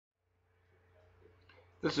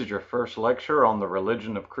This is your first lecture on the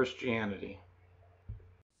religion of Christianity.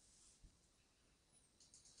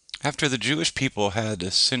 After the Jewish people had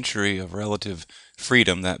a century of relative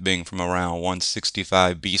freedom, that being from around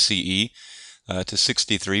 165 BCE to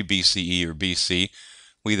 63 BCE or BC,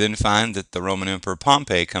 we then find that the Roman Emperor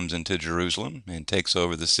Pompey comes into Jerusalem and takes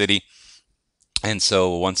over the city. And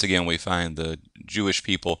so once again we find the Jewish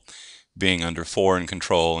people being under foreign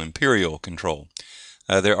control, imperial control.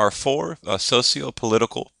 There are four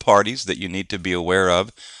socio-political parties that you need to be aware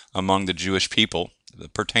of among the Jewish people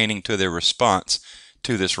pertaining to their response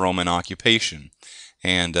to this Roman occupation.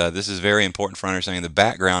 And this is very important for understanding the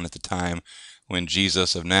background at the time when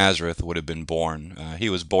Jesus of Nazareth would have been born. He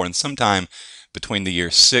was born sometime between the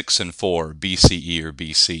years 6 and 4 BCE or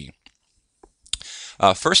BC.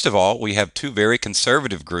 First of all, we have two very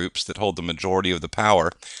conservative groups that hold the majority of the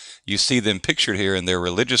power. You see them pictured here in their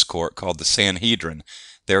religious court called the Sanhedrin.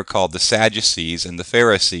 They're called the Sadducees and the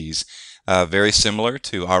Pharisees, very similar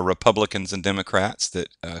to our Republicans and Democrats that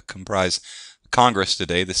comprise Congress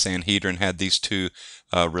today. The Sanhedrin had these two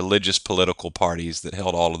religious political parties that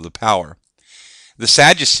held all of the power. The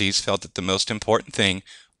Sadducees felt that the most important thing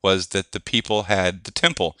was that the people had the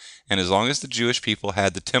temple, and as long as the Jewish people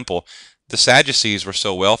had the temple, the Sadducees were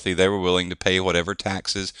so wealthy they were willing to pay whatever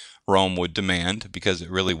taxes Rome would demand because it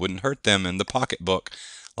really wouldn't hurt them in the pocketbook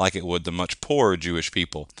like it would the much poorer Jewish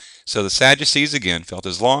people. So the Sadducees again felt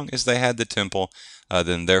as long as they had the temple,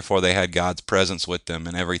 then therefore they had God's presence with them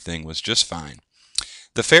and everything was just fine.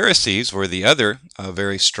 The Pharisees were the other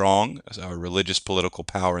very strong religious political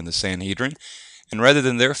power in the Sanhedrin, and rather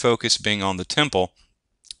than their focus being on the temple,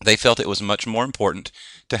 they felt it was much more important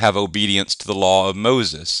to have obedience to the law of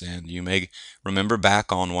Moses. And you may remember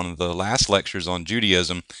back on one of the last lectures on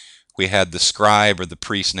Judaism, we had the scribe or the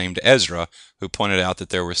priest named Ezra who pointed out that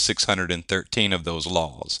there were 613 of those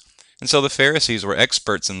laws. And so the Pharisees were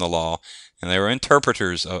experts in the law, and they were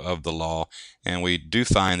interpreters of the law, and we do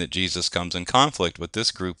find that Jesus comes in conflict with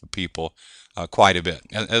this group of people quite a bit,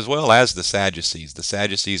 as well as the Sadducees. The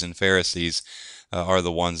Sadducees and Pharisees are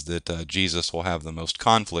the ones that Jesus will have the most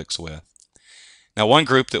conflicts with. Now, one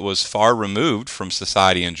group that was far removed from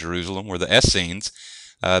society in Jerusalem were the Essenes.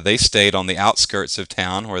 They stayed on the outskirts of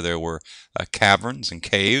town where there were caverns and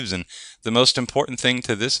caves, and the most important thing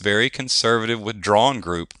to this very conservative, withdrawn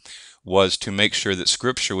group was to make sure that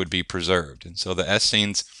Scripture would be preserved. And so the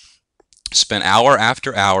Essenes spent hour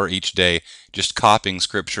after hour each day just copying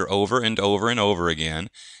Scripture over and over and over again,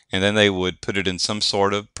 and then they would put it in some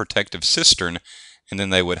sort of protective cistern, and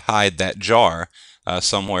then they would hide that jar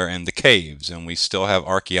somewhere in the caves. And we still have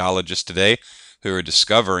archaeologists today who are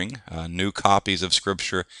discovering new copies of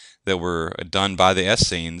Scripture that were done by the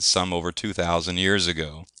Essenes some over 2,000 years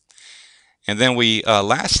ago. And then we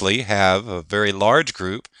lastly have a very large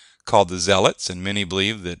group called the Zealots, and many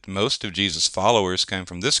believe that most of Jesus' followers came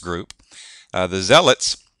from this group. The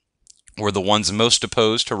Zealots were the ones most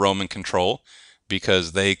opposed to Roman control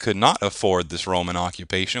because they could not afford this Roman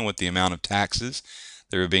occupation with the amount of taxes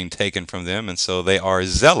that were being taken from them, and so they are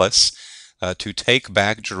zealous to take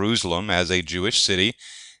back Jerusalem as a Jewish city,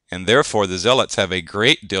 and therefore the Zealots have a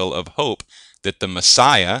great deal of hope that the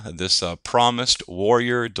Messiah, this promised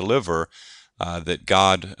warrior deliverer that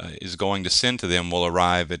God is going to send to them, will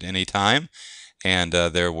arrive at any time. And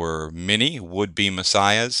there were many would-be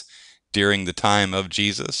messiahs during the time of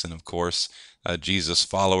Jesus, and of course Jesus'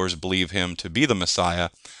 followers believe him to be the Messiah,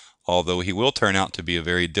 although he will turn out to be a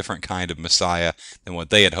very different kind of Messiah than what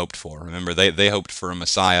they had hoped for. Remember, they hoped for a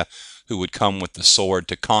Messiah who would come with the sword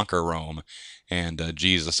to conquer Rome, and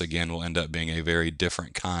Jesus again will end up being a very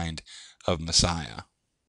different kind of Messiah.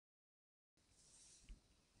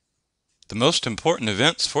 The most important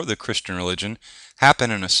events for the Christian religion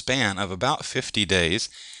happen in a span of about 50 days,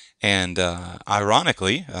 and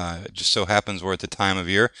ironically, it just so happens we're at the time of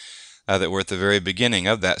year that we're at the very beginning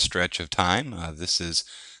of that stretch of time. This is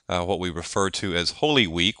what we refer to as Holy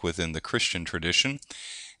Week within the Christian tradition,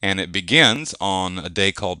 and it begins on a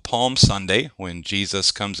day called Palm Sunday when Jesus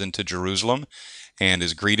comes into Jerusalem and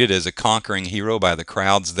is greeted as a conquering hero by the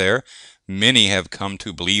crowds there. Many have come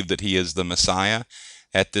to believe that he is the Messiah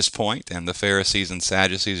at this point, and the Pharisees and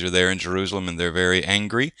Sadducees are there in Jerusalem, and they're very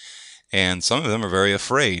angry, and some of them are very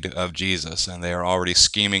afraid of Jesus, and they are already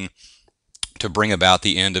scheming to bring about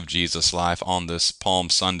the end of Jesus' life on this Palm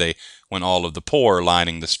Sunday when all of the poor are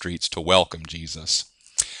lining the streets to welcome Jesus.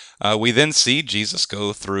 We then see Jesus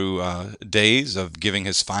go through days of giving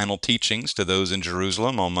his final teachings to those in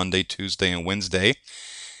Jerusalem on Monday, Tuesday, and Wednesday.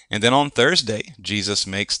 And then on Thursday, Jesus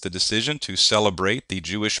makes the decision to celebrate the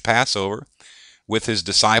Jewish Passover with his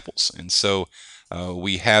disciples. And so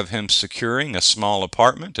We have him securing a small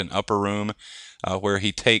apartment, an upper room, where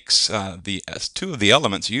he takes two of the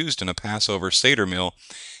elements used in a Passover Seder meal,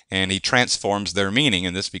 and he transforms their meaning,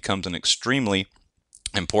 and this becomes an extremely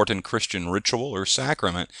important Christian ritual or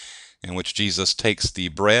sacrament in which Jesus takes the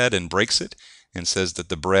bread and breaks it and says that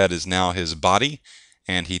the bread is now his body,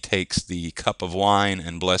 and he takes the cup of wine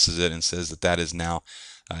and blesses it and says that that is now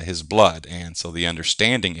his blood. And so the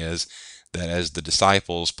understanding is that as the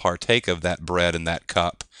disciples partake of that bread and that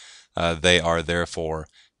cup, they are therefore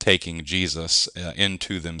taking Jesus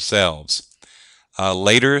into themselves.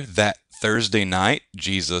 Later that Thursday night,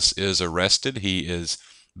 Jesus is arrested. He is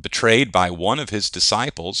betrayed by one of his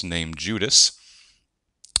disciples named Judas.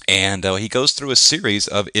 And he goes through a series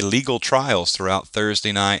of illegal trials throughout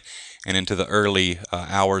Thursday night and into the early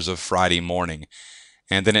hours of Friday morning.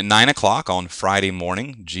 And then at 9 o'clock on Friday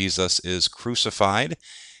morning, Jesus is crucified.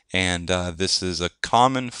 And this is a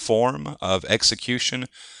common form of execution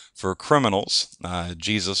for criminals.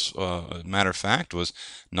 Jesus, matter of fact, was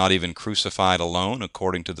not even crucified alone.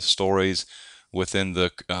 According to the stories within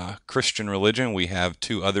the Christian religion, we have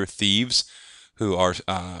two other thieves who are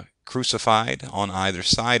crucified on either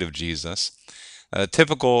side of Jesus. A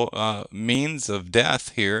typical means of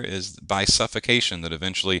death here is by suffocation, that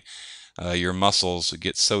eventually your muscles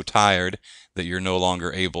get so tired that you're no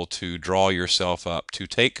longer able to draw yourself up to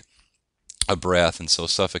take a breath, and so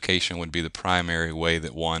suffocation would be the primary way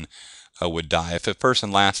that one would die. If a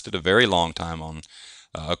person lasted a very long time on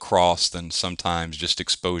a cross, then sometimes just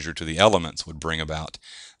exposure to the elements would bring about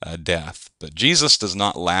death. But Jesus does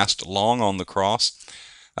not last long on the cross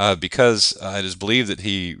because it is believed that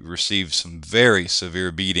he received some very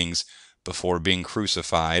severe beatings before being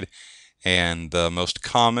crucified. And the most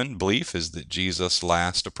common belief is that Jesus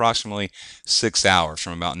lasts approximately 6 hours,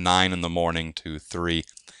 from about 9 in the morning to 3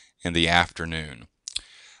 in the afternoon.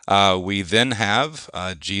 We then have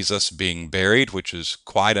Jesus being buried, which is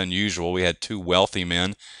quite unusual. We had two wealthy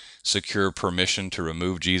men secure permission to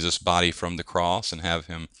remove Jesus' body from the cross and have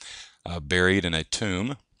him buried in a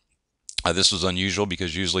tomb. This was unusual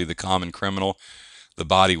because usually the common criminal, the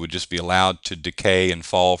body would just be allowed to decay and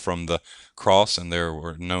fall from the cross, and there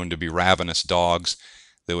were known to be ravenous dogs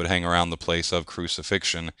that would hang around the place of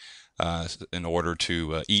crucifixion in order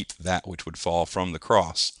to eat that which would fall from the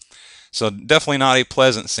cross. So definitely not a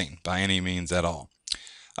pleasant scene by any means at all.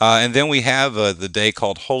 And then we have the day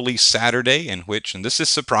called Holy Saturday, in which, and this is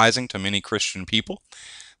surprising to many Christian people,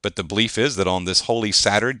 but the belief is that on this Holy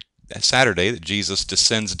Saturday that Jesus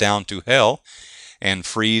descends down to hell and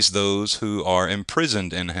frees those who are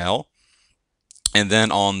imprisoned in hell. And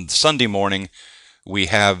then on Sunday morning, we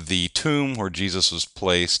have the tomb where Jesus was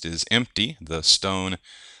placed is empty. The stone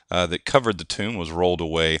that covered the tomb was rolled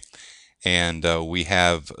away. And we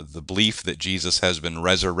have the belief that Jesus has been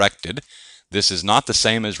resurrected. This is not the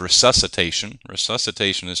same as resuscitation.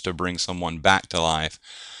 Resuscitation is to bring someone back to life.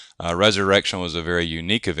 Resurrection was a very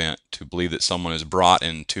unique event, to believe that someone is brought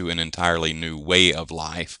into an entirely new way of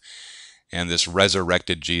life. And this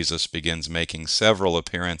resurrected Jesus begins making several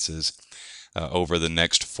appearances over the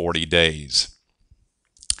next 40 days.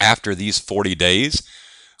 After these 40 days,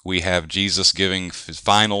 we have Jesus giving his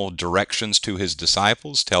final directions to his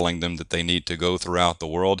disciples, telling them that they need to go throughout the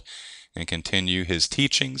world and continue his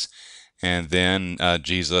teachings. And then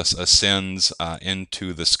Jesus ascends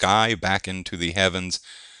into the sky, back into the heavens,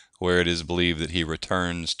 where it is believed that he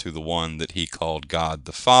returns to the one that he called God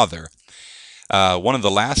the Father. One of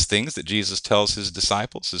the last things that Jesus tells his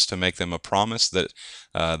disciples is to make them a promise that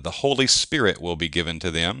the Holy Spirit will be given to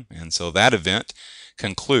them. And so that event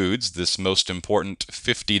concludes this most important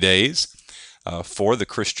 50 days for the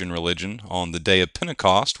Christian religion. On the day of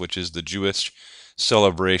Pentecost, which is the Jewish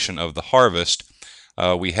celebration of the harvest,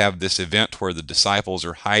 we have this event where the disciples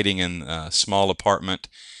are hiding in a small apartment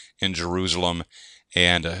in Jerusalem,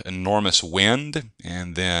 and an enormous wind,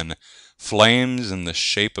 and then flames in the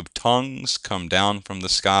shape of tongues come down from the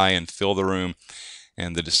sky and fill the room,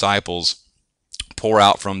 and the disciples pour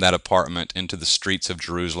out from that apartment into the streets of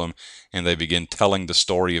Jerusalem, and they begin telling the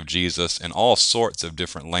story of Jesus in all sorts of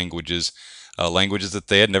different languages, languages that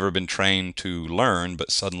they had never been trained to learn, but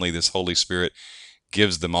suddenly this Holy Spirit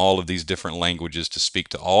gives them all of these different languages to speak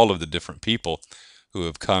to all of the different people who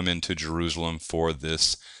have come into Jerusalem for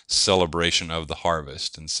this celebration of the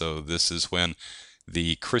harvest. And so this is when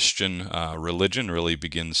the Christian religion really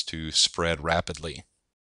begins to spread rapidly.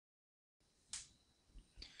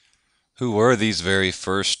 Who were these very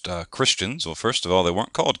first Christians? Well, first of all, they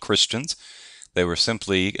weren't called Christians. They were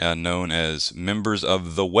simply known as members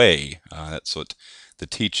of the Way. That's what the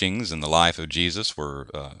teachings and the life of Jesus were.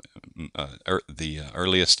 The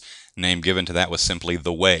earliest name given to that was simply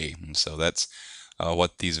the Way. And so that's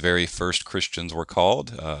what these very first Christians were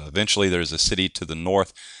called. Eventually, there's a city to the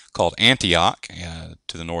north called Antioch,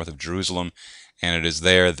 to the north of Jerusalem, and it is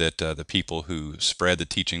there that the people who spread the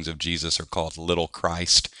teachings of Jesus are called Little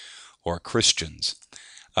Christ or Christians.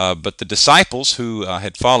 But the disciples who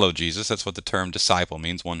had followed Jesus, that's what the term disciple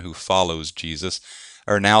means, one who follows Jesus,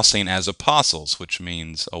 are now seen as apostles, which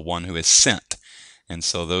means one who is sent. And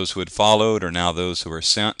so those who had followed are now those who are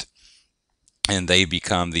sent, and they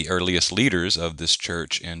become the earliest leaders of this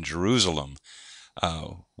church in Jerusalem.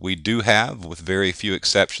 We do have, with very few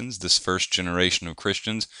exceptions, this first generation of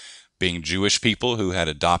Christians being Jewish people who had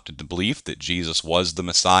adopted the belief that Jesus was the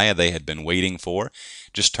Messiah they had been waiting for.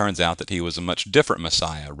 Just turns out that he was a much different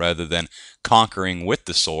Messiah. Rather than conquering with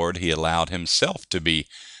the sword, he allowed himself to be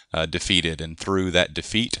defeated, and through that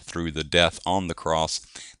defeat, through the death on the cross,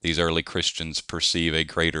 these early Christians perceive a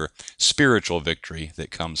greater spiritual victory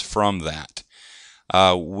that comes from that.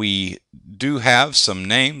 We do have some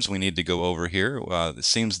names we need to go over here. It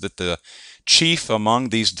seems that the chief among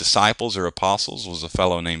these disciples or apostles was a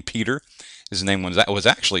fellow named Peter. His name was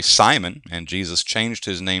actually Simon, and Jesus changed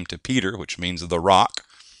his name to Peter, which means the rock.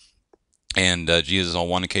 And Jesus on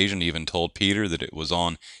one occasion even told Peter that it was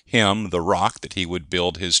on him, the rock, that he would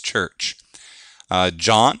build his church.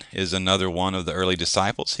 John is another one of the early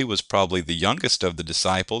disciples. He was probably the youngest of the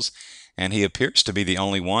disciples, and he appears to be the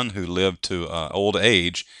only one who lived to old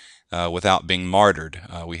age without being martyred.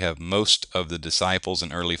 We have most of the disciples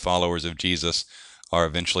and early followers of Jesus are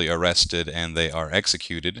eventually arrested and they are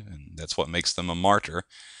executed, and that's what makes them a martyr.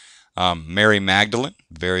 Mary Magdalene,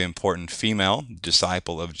 very important female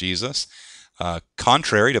disciple of Jesus.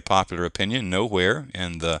 Contrary to popular opinion, nowhere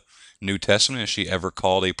in the New Testament is she ever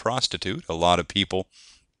called a prostitute. A lot of people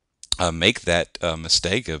make that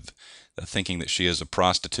mistake of thinking that she is a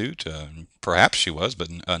prostitute. Perhaps she was, but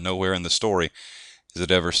nowhere in the story is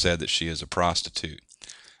it ever said that she is a prostitute.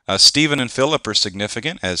 Stephen and Philip are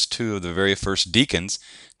significant as two of the very first deacons.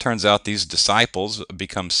 Turns out these disciples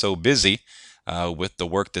become so busy with the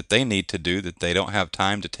work that they need to do that they don't have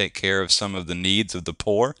time to take care of some of the needs of the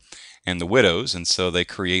poor and the widows, and so they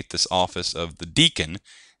create this office of the deacon,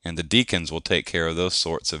 and the deacons will take care of those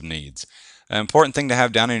sorts of needs. An important thing to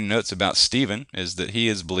have down in your notes about Stephen is that he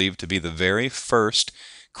is believed to be the very first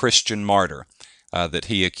Christian martyr, that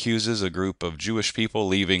he accuses a group of Jewish people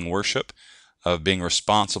leaving worship of being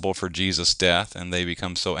responsible for Jesus' death, and they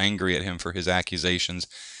become so angry at him for his accusations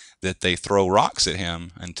that they throw rocks at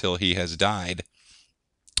him until he has died.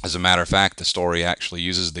 As a matter of fact, the story actually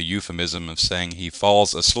uses the euphemism of saying he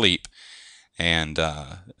falls asleep, and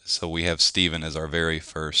so we have Stephen as our very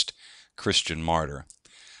first Christian martyr.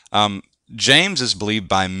 James is believed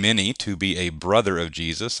by many to be a brother of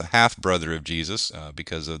Jesus, a half-brother of Jesus,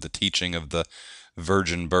 because of the teaching of the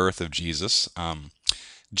virgin birth of Jesus.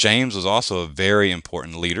 James was also a very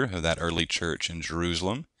important leader of that early church in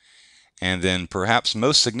Jerusalem. And then perhaps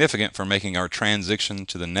most significant for making our transition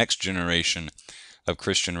to the next generation of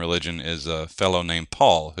Christian religion is a fellow named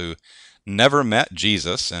Paul, who never met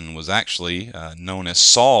Jesus and was actually known as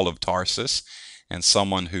Saul of Tarsus, and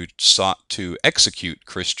someone who sought to execute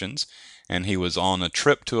Christians. And he was on a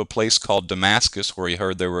trip to a place called Damascus where he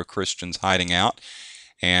heard there were Christians hiding out.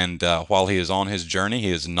 And while he is on his journey,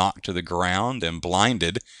 he is knocked to the ground and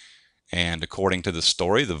blinded. And according to the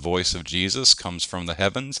story, the voice of Jesus comes from the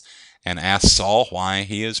heavens and asks Saul why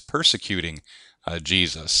he is persecuting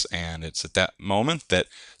Jesus. And it's at that moment that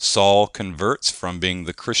Saul converts from being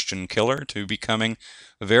the Christian killer to becoming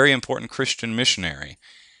a very important Christian missionary.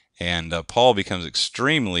 And Paul becomes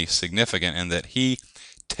extremely significant in that he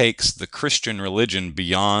takes the Christian religion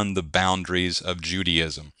beyond the boundaries of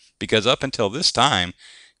Judaism. Because up until this time,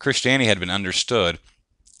 Christianity had been understood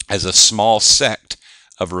as a small sect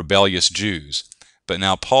of rebellious Jews. But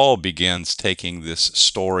now Paul begins taking this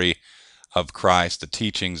story of Christ, the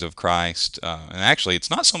teachings of Christ, and actually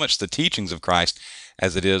it's not so much the teachings of Christ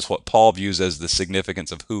as it is what Paul views as the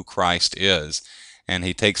significance of who Christ is. And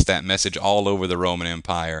he takes that message all over the Roman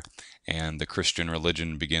Empire, and the Christian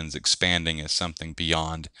religion begins expanding as something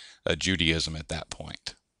beyond Judaism at that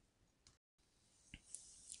point.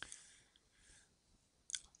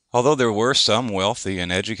 Although there were some wealthy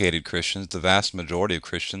and educated Christians, the vast majority of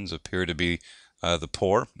Christians appear to be the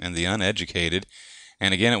poor and the uneducated.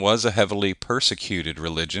 And again, it was a heavily persecuted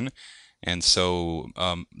religion. And so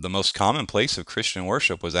the most common place of Christian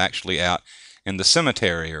worship was actually out in the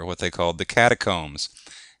cemetery, or what they called the catacombs.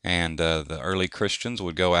 And the early Christians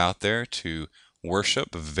would go out there to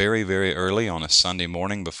worship very, very early on a Sunday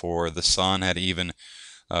morning before the sun had even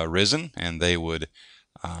risen, and they would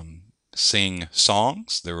sing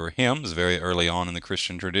songs. There were hymns very early on in the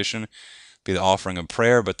Christian tradition be the offering of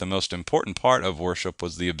prayer, but the most important part of worship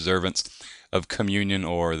was the observance of communion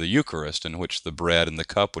or the Eucharist, in which the bread and the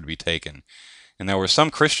cup would be taken. And there were some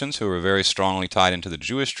Christians who were very strongly tied into the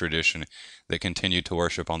Jewish tradition that continued to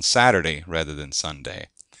worship on Saturday rather than Sunday.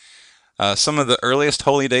 Some of the earliest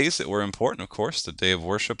holy days that were important, of course, the day of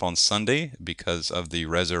worship on Sunday because of the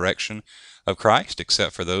resurrection of Christ,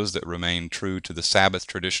 except for those that remained true to the Sabbath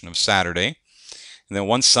tradition of Saturday. And then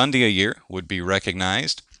one Sunday a year would be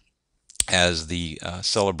recognized as the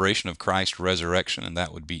celebration of Christ's resurrection, and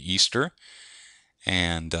that would be Easter.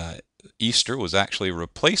 And Easter was actually a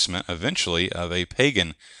replacement, eventually, of a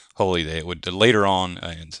pagan holy day. It would later on,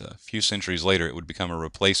 a few centuries later, it would become a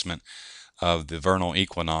replacement of the vernal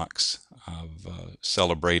equinox, of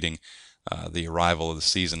celebrating the arrival of the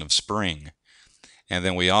season of spring. And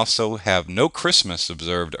then we also have no Christmas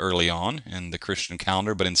observed early on in the Christian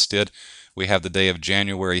calendar, but instead we have the day of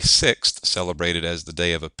January 6th celebrated as the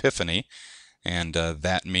day of Epiphany. And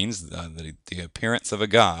that means the appearance of a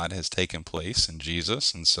God has taken place in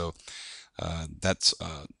Jesus. And so that's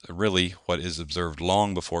really what is observed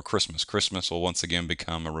long before Christmas. Christmas will once again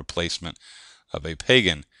become a replacement of a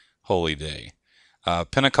pagan holy day.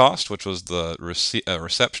 Pentecost, which was the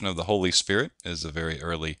reception of the Holy Spirit, is a very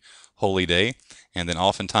early holy day. And then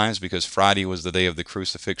oftentimes, because Friday was the day of the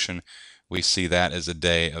crucifixion, we see that as a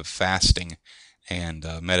day of fasting and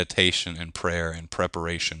meditation and prayer and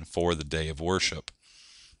preparation for the day of worship.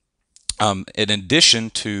 In addition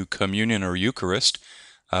to communion or Eucharist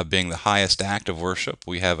being the highest act of worship,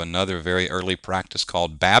 we have another very early practice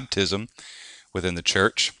called baptism within the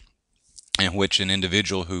church, in which an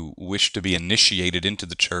individual who wished to be initiated into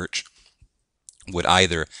the church would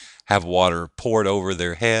either have water poured over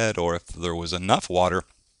their head, or if there was enough water,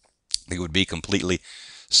 they would be completely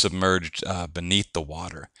submerged beneath the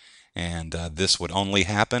water. And this would only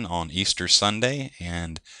happen on Easter Sunday,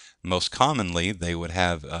 and most commonly they would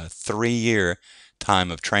have a 3-year time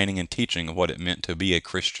of training and teaching of what it meant to be a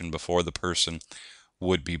Christian before the person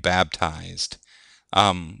would be baptized.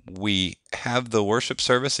 We have the worship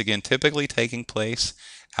service again typically taking place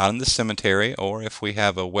out in the cemetery, or if we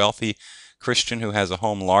have a wealthy Christian who has a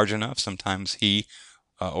home large enough, sometimes he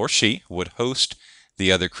or she would host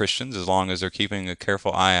the other Christians, as long as they're keeping a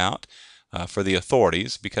careful eye out for the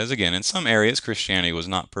authorities, because again, in some areas Christianity was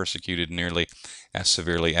not persecuted nearly as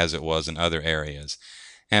severely as it was in other areas.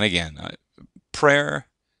 And again, prayer,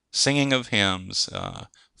 singing of hymns,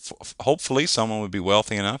 hopefully someone would be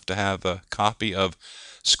wealthy enough to have a copy of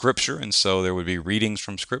Scripture, and so there would be readings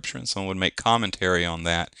from Scripture, and someone would make commentary on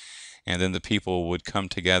that, and then the people would come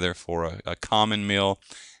together for a common meal.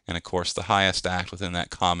 And of course, the highest act within that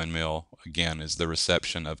common meal, again, is the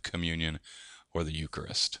reception of communion or the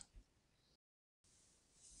Eucharist.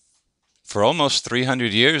 For almost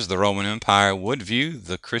 300 years, the Roman Empire would view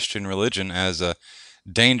the Christian religion as a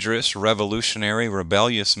dangerous, revolutionary,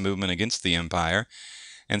 rebellious movement against the empire.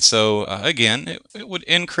 And so, again, it would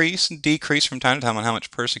increase and decrease from time to time on how much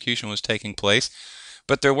persecution was taking place.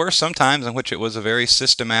 But there were some times in which it was a very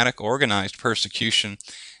systematic, organized persecution,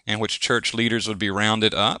 in which church leaders would be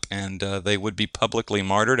rounded up, and they would be publicly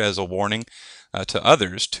martyred as a warning to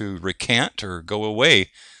others to recant or go away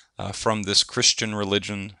from this Christian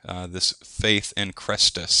religion, this faith in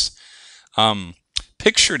Christus.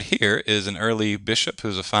 Pictured here is an early bishop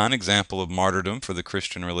who's a fine example of martyrdom for the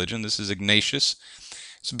Christian religion. This is Ignatius.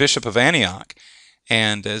 He's Bishop of Antioch.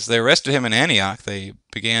 And as they arrested him in Antioch, they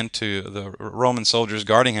began to, the Roman soldiers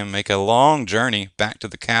guarding him, make a long journey back to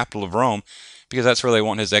the capital of Rome, because that's where they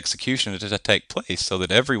want his execution to take place, so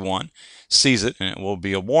that everyone sees it and it will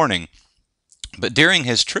be a warning. But during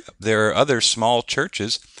his trip, there are other small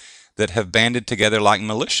churches that have banded together like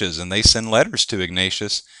militias, and they send letters to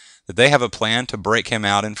Ignatius that they have a plan to break him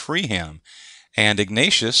out and free him. And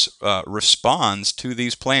Ignatius responds to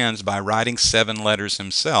these plans by writing 7 letters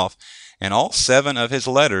himself. And all 7 of his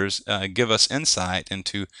letters give us insight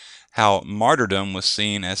into how martyrdom was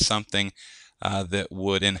seen as something that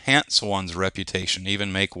would enhance one's reputation,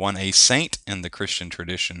 even make one a saint in the Christian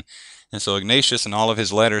tradition. And so Ignatius in all of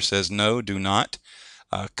his letters says, no, do not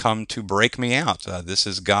come to break me out. This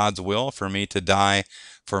is God's will for me to die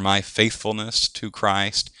for my faithfulness to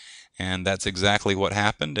Christ. And that's exactly what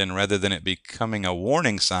happened. And rather than it becoming a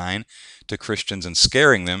warning sign to Christians and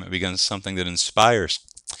scaring them, it becomes something that inspires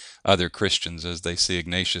other Christians as they see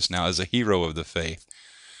Ignatius now as a hero of the faith.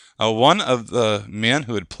 One of the men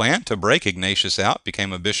who had planned to break Ignatius out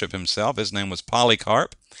became a bishop himself. His name was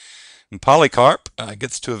Polycarp. And Polycarp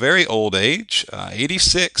gets to a very old age,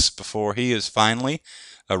 86, before he is finally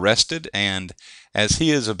arrested. And as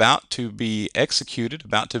he is about to be executed,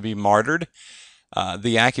 about to be martyred,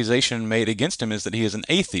 the accusation made against him is that he is an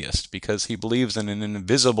atheist because he believes in an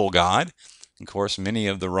invisible God. Of course, many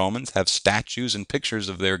of the Romans have statues and pictures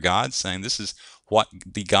of their gods saying this is what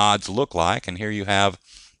the gods look like, and here you have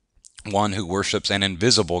one who worships an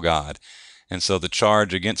invisible God. And so the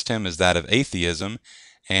charge against him is that of atheism.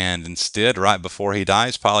 And instead, right before he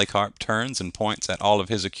dies, Polycarp turns and points at all of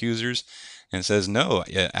his accusers and says, "No,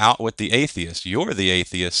 out with the atheist. You're the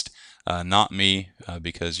atheist, not me,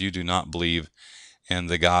 because you do not believe in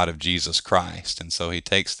the God of Jesus Christ." And so he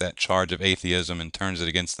takes that charge of atheism and turns it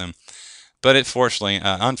against them. But it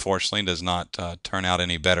unfortunately, does not turn out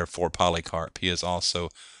any better for Polycarp. He is also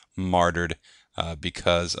martyred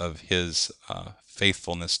because of his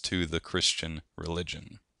faithfulness to the Christian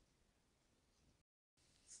religion.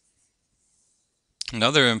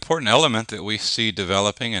 Another important element that we see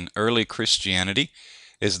developing in early Christianity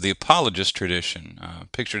is the apologist tradition.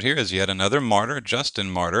 Pictured here is yet another martyr, Justin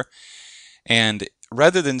Martyr. And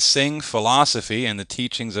rather than seeing philosophy and the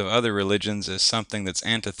teachings of other religions as something that's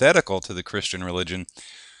antithetical to the Christian religion,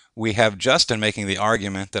 we have Justin making the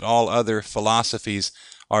argument that all other philosophies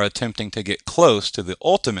are attempting to get close to the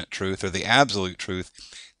ultimate truth or the absolute truth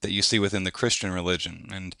that you see within the Christian religion.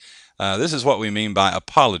 And this is what we mean by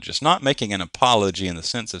apologist, not making an apology in the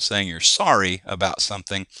sense of saying you're sorry about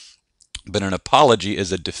something, but an apology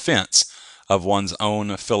is a defense of one's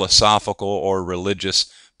own philosophical or religious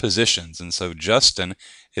positions. And so Justin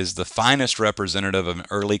is the finest representative of an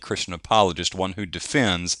early Christian apologist, one who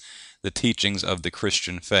defends the teachings of the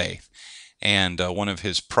Christian faith. And one of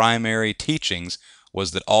his primary teachings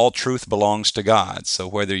was that all truth belongs to God. So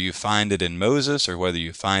whether you find it in Moses or whether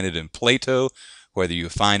you find it in Plato, whether you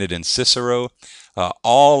find it in Cicero,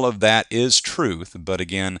 all of that is truth. But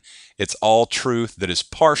again, it's all truth that is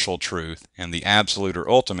partial truth, and the absolute or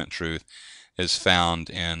ultimate truth is found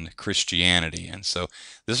in Christianity. And so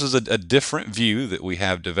this is a different view that we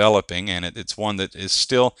have developing, and it's one that is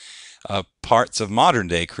still parts of modern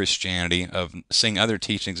day Christianity, of seeing other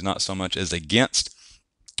teachings not so much as against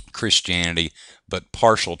Christianity, but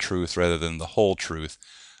partial truth rather than the whole truth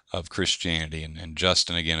of Christianity. And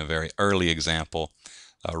Justin, again, a very early example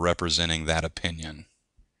representing that opinion.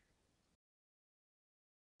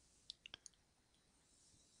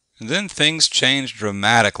 And then things change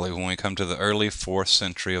dramatically when we come to the early 4th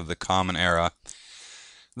century of the Common Era.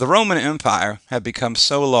 The Roman Empire had become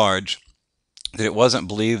so large that it wasn't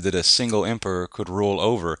believed that a single emperor could rule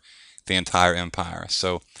over the entire empire.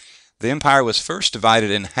 So the empire was first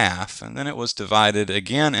divided in half, and then it was divided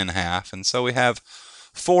again in half, and so we have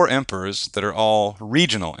 4 emperors that are all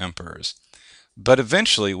regional emperors. But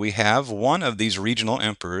eventually we have one of these regional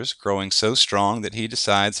emperors growing so strong that he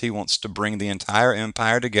decides he wants to bring the entire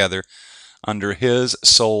empire together under his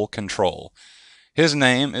sole control. His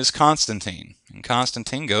name is Constantine, and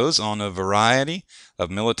Constantine goes on a variety of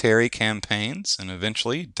military campaigns and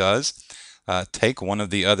eventually does take one of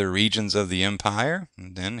the other regions of the empire,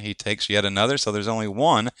 and then he takes yet another, so there's only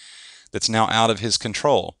one that's now out of his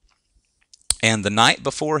control. And the night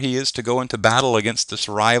before he is to go into battle against this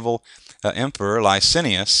rival emperor,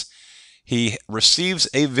 Licinius, he receives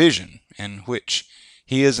a vision in which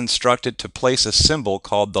he is instructed to place a symbol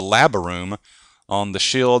called the labarum on the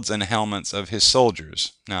shields and helmets of his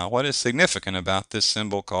soldiers. Now, what is significant about this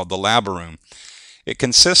symbol called the labarum? It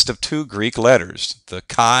consists of 2 Greek letters, the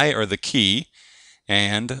chi or the key,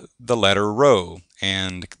 and the letter rho.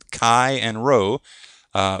 And chi and rho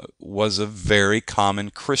was a very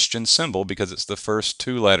common Christian symbol because it's the first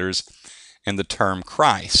 2 letters in the term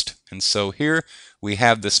Christ. And so here we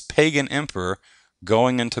have this pagan emperor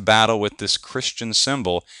going into battle with this Christian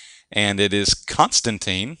symbol, and it is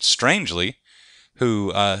Constantine, strangely,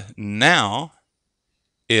 who now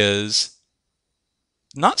is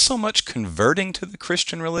not so much converting to the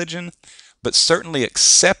Christian religion, but certainly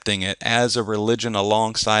accepting it as a religion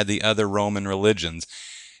alongside the other Roman religions.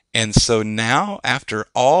 And so now, after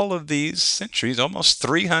all of these centuries, almost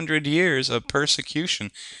 300 years of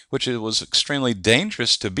persecution, which it was extremely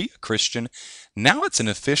dangerous to be a Christian, now it's an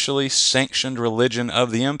officially sanctioned religion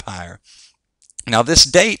of the empire. Now, this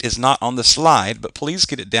date is not on the slide, but please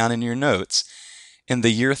get it down in your notes. In the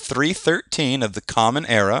year 313 of the Common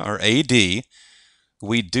Era, or AD,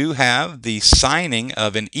 we do have the signing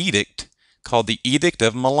of an edict called the Edict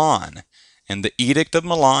of Milan. And the Edict of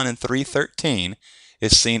Milan in 313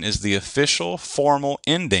 is seen as the official formal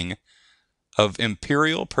ending of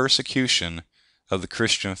imperial persecution of the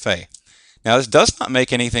Christian faith. Now, this does not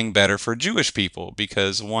make anything better for Jewish people,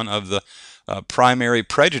 because one of the primary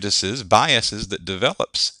prejudices, biases that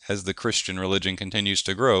develops as the Christian religion continues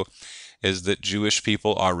to grow is that Jewish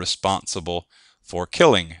people are responsible for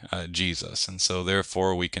killing Jesus. And so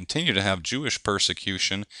therefore we continue to have Jewish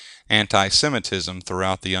persecution, anti-Semitism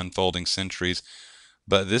throughout the unfolding centuries.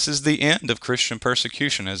 But this is the end of Christian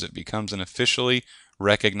persecution as it becomes an officially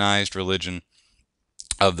recognized religion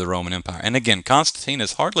of the Roman Empire. And again, Constantine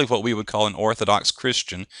is hardly what we would call an Orthodox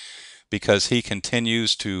Christian, because he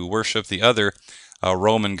continues to worship the other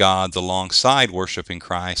Roman gods alongside worshiping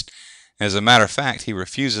Christ. As a matter of fact, he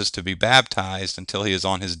refuses to be baptized until he is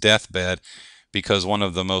on his deathbed, because one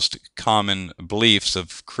of the most common beliefs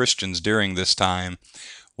of Christians during this time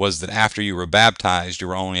was that after you were baptized, you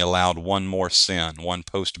were only allowed one more sin, one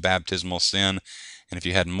post-baptismal sin. And if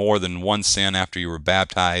you had more than one sin after you were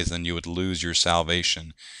baptized, then you would lose your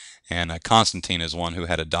salvation. And Constantine is one who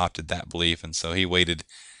had adopted that belief, and so he waited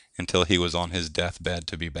until he was on his deathbed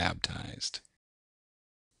to be baptized.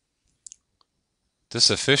 This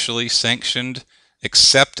officially sanctioned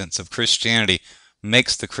acceptance of Christianity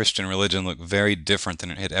makes the Christian religion look very different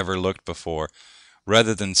than it had ever looked before.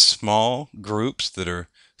 Rather than small groups that are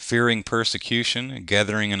fearing persecution,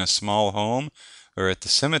 gathering in a small home or at the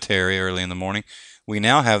cemetery early in the morning, we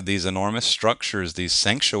now have these enormous structures, these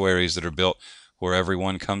sanctuaries that are built where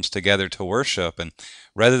everyone comes together to worship. And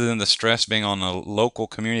rather than the stress being on a local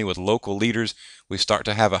community with local leaders, we start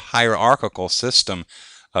to have a hierarchical system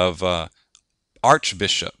of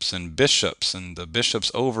archbishops and bishops, and the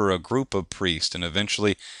bishops over a group of priests, and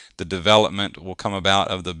eventually the development will come about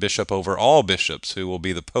of the bishop over all bishops, who will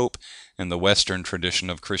be the Pope in the Western tradition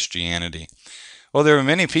of Christianity. Well, there were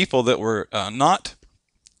many people that were not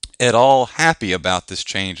at all happy about this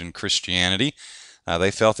change in Christianity. They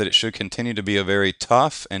felt that it should continue to be a very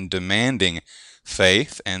tough and demanding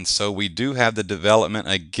faith, and so we do have the development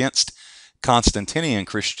against Constantinian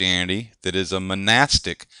Christianity that is a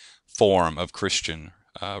monastic form of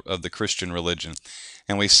the Christian religion.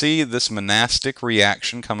 And we see this monastic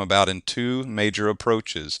reaction come about in two major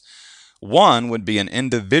approaches. One would be an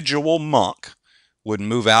individual monk would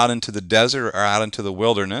move out into the desert or out into the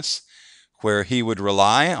wilderness, where he would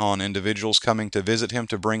rely on individuals coming to visit him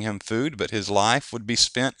to bring him food, but his life would be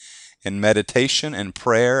spent in meditation and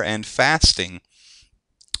prayer and fasting.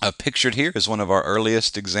 Pictured here is one of our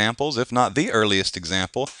earliest examples, if not the earliest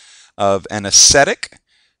example, of an ascetic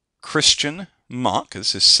Christian monk.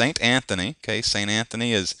 This is Saint Anthony. Okay, Saint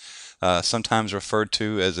Anthony is sometimes referred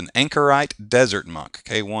to as an anchorite desert monk.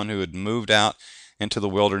 Okay, one who had moved out into the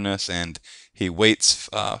wilderness, and he waits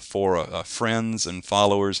for friends and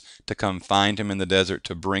followers to come find him in the desert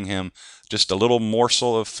to bring him just a little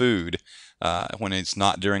morsel of food when it's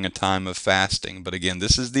not during a time of fasting. But again,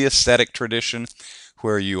 this is the ascetic tradition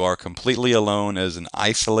where you are completely alone as an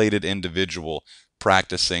isolated individual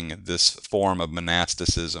practicing this form of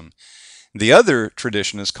monasticism. The other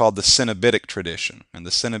tradition is called the Cenobitic tradition, and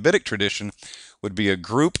the Cenobitic tradition would be a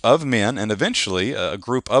group of men and eventually a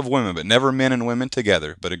group of women, but never men and women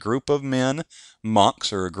together, but a group of men,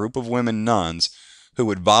 monks, or a group of women, nuns, who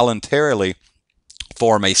would voluntarily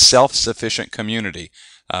form a self-sufficient community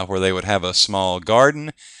where they would have a small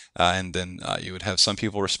garden, and then you would have some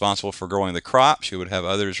people responsible for growing the crops, you would have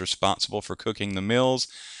others responsible for cooking the meals.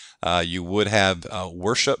 You would have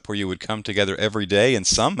worship where you would come together every day. In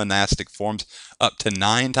some monastic forms, up to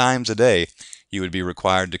 9 times a day, you would be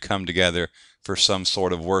required to come together for some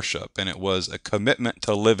sort of worship. And it was a commitment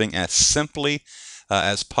to living as simply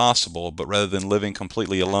as possible, but rather than living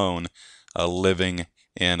completely alone, living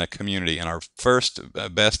in a community. And our first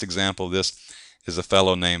best example of this is a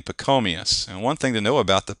fellow named Pachomius. And one thing to know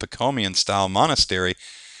about the Pachomian-style monastery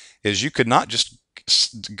is you could not just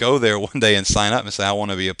go there one day and sign up and say, I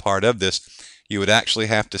want to be a part of this. You would actually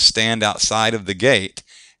have to stand outside of the gate,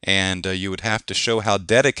 and you would have to show how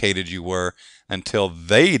dedicated you were until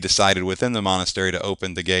they decided within the monastery to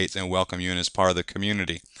open the gates and welcome you in as part of the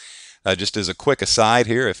community. Just as a quick aside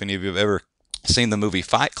here, if any of you have ever seen the movie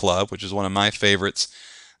Fight Club, which is one of my favorites,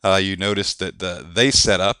 you notice that they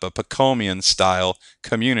set up a Pachomian-style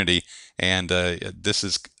community, and this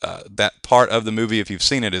is that part of the movie, if you've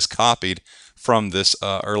seen it, is copied from this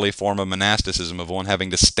early form of monasticism of one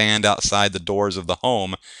having to stand outside the doors of the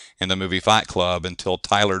home in the movie Fight Club until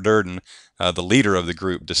Tyler Durden, the leader of the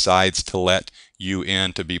group, decides to let you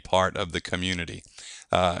in to be part of the community.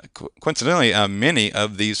 Coincidentally, many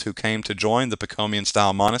of these who came to join the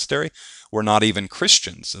Pachomian-style monastery were not even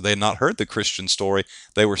Christians. They had not heard the Christian story.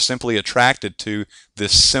 They were simply attracted to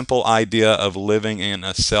this simple idea of living in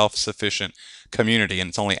a self-sufficient community, and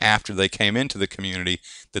it's only after they came into the community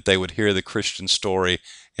that they would hear the Christian story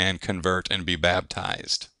and convert and be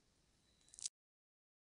baptized.